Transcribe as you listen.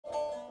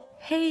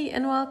Hey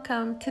and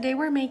welcome! Today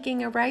we're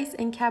making a rice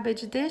and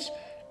cabbage dish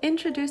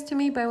introduced to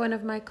me by one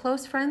of my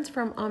close friends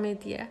from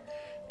Amedî.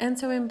 And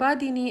so in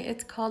Badinan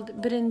it's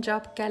called Birinc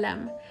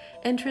kelem.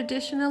 And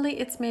traditionally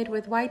it's made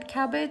with white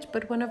cabbage,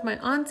 but one of my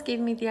aunts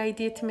gave me the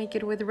idea to make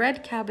it with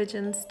red cabbage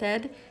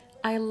instead.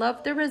 I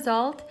love the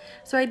result,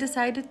 so I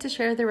decided to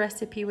share the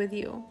recipe with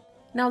you.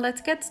 Now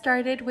let's get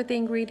started with the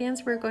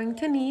ingredients we're going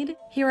to need.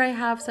 Here I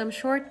have some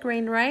short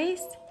grain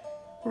rice,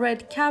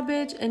 red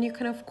cabbage, and you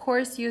can of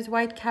course use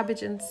white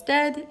cabbage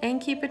instead and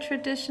keep it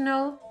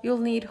traditional. You'll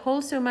need whole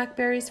sumac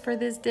berries for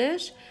this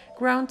dish.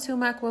 Ground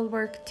sumac will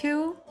work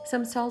too,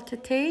 some salt to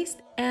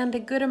taste, and a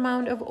good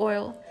amount of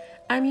oil.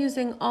 I'm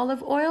using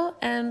olive oil,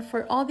 and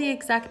for all the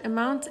exact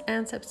amounts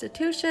and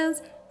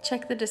substitutions,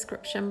 check the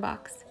description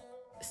box.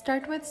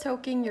 Start with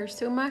soaking your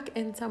sumac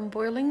in some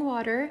boiling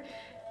water.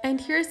 And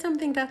here's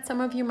something that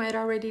some of you might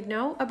already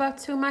know about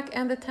sumac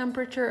and the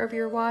temperature of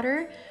your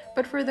water,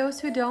 but for those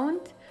who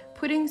don't,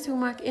 putting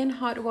sumac in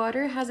hot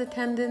water has a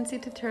tendency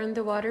to turn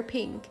the water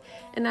pink,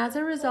 and as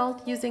a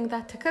result, using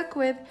that to cook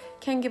with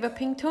can give a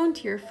pink tone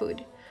to your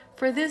food.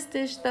 For this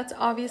dish, that's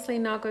obviously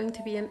not going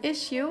to be an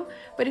issue,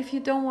 but if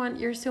you don't want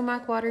your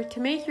sumac water to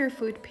make your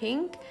food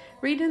pink,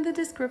 read in the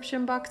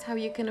description box how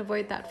you can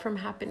avoid that from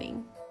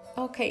happening.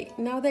 Okay,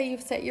 now that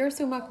you've set your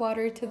sumac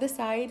water to the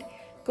side,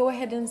 go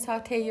ahead and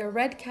saute your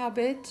red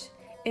cabbage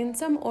in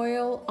some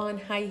oil on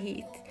high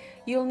heat.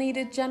 You'll need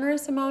a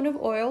generous amount of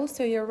oil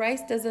so your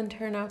rice doesn't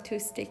turn out too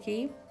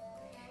sticky.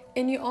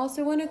 And you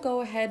also want to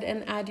go ahead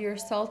and add your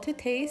salt to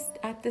taste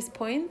at this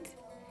point.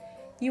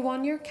 You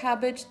want your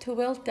cabbage to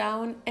wilt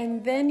down,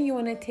 and then you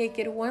want to take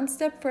it one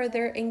step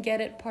further and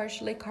get it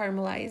partially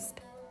caramelized.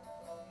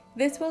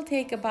 This will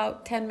take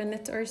about 10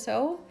 minutes or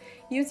so.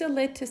 Use a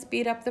lid to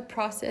speed up the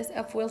process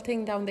of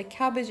wilting down the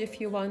cabbage if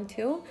you want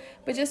to,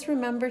 but just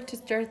remember to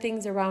stir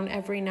things around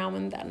every now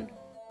and then.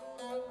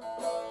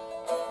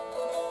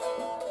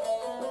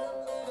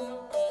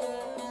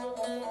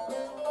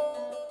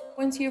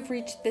 Once you've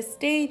reached this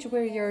stage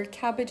where your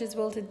cabbage is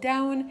wilted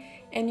down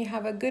and you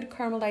have a good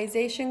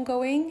caramelization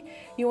going,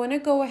 you want to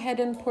go ahead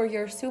and pour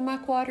your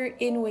sumac water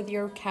in with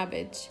your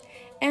cabbage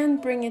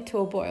and bring it to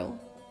a boil.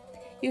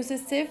 Use a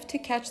sieve to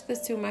catch the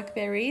sumac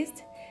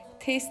berries.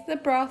 Taste the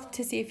broth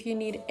to see if you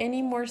need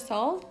any more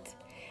salt.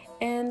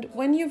 And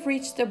when you've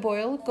reached a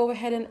boil, go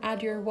ahead and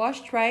add your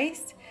washed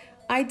rice.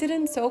 I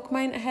didn't soak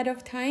mine ahead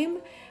of time,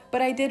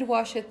 but I did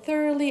wash it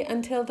thoroughly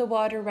until the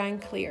water ran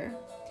clear.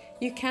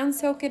 You can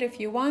soak it if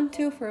you want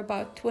to for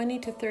about 20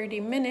 to 30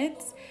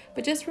 minutes,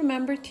 but just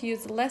remember to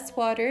use less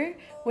water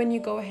when you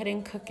go ahead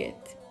and cook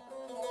it.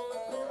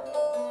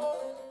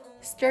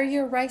 Stir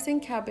your rice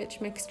and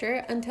cabbage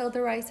mixture until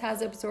the rice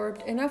has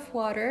absorbed enough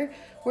water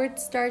where it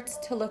starts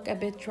to look a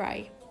bit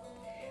dry.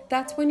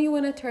 That's when you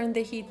want to turn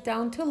the heat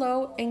down to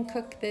low and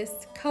cook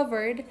this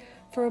covered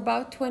for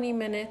about 20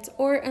 minutes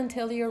or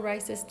until your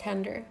rice is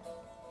tender.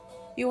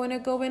 You want to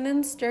go in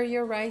and stir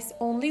your rice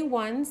only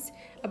once,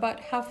 about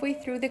halfway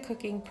through the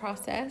cooking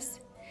process.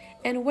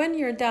 And when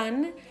you're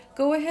done,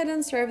 go ahead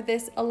and serve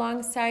this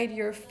alongside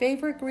your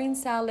favorite green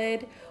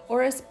salad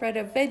or a spread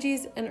of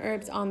veggies and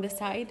herbs on the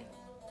side.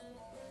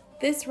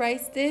 This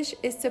rice dish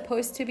is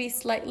supposed to be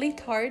slightly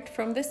tart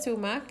from the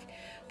sumac,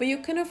 but you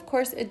can of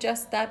course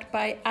adjust that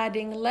by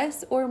adding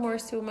less or more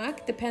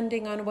sumac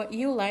depending on what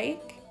you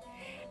like.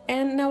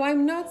 And now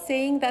I'm not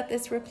saying that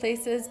this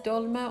replaces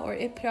dolma or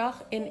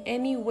iprach in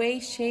any way,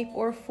 shape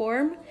or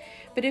form,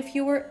 but if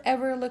you were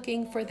ever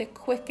looking for the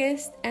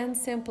quickest and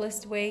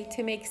simplest way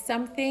to make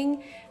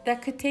something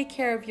that could take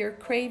care of your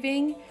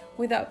craving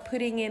without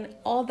putting in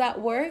all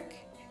that work,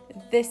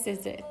 this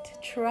is it.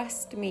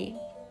 Trust me.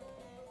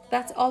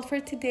 That's all for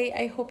today.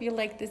 I hope you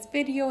liked this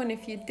video, and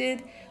if you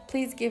did,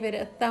 please give it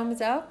a thumbs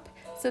up.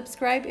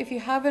 Subscribe if you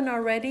haven't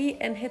already,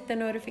 and hit the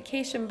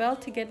notification bell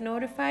to get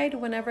notified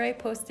whenever I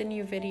post a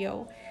new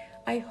video.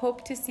 I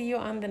hope to see you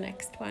on the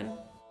next one.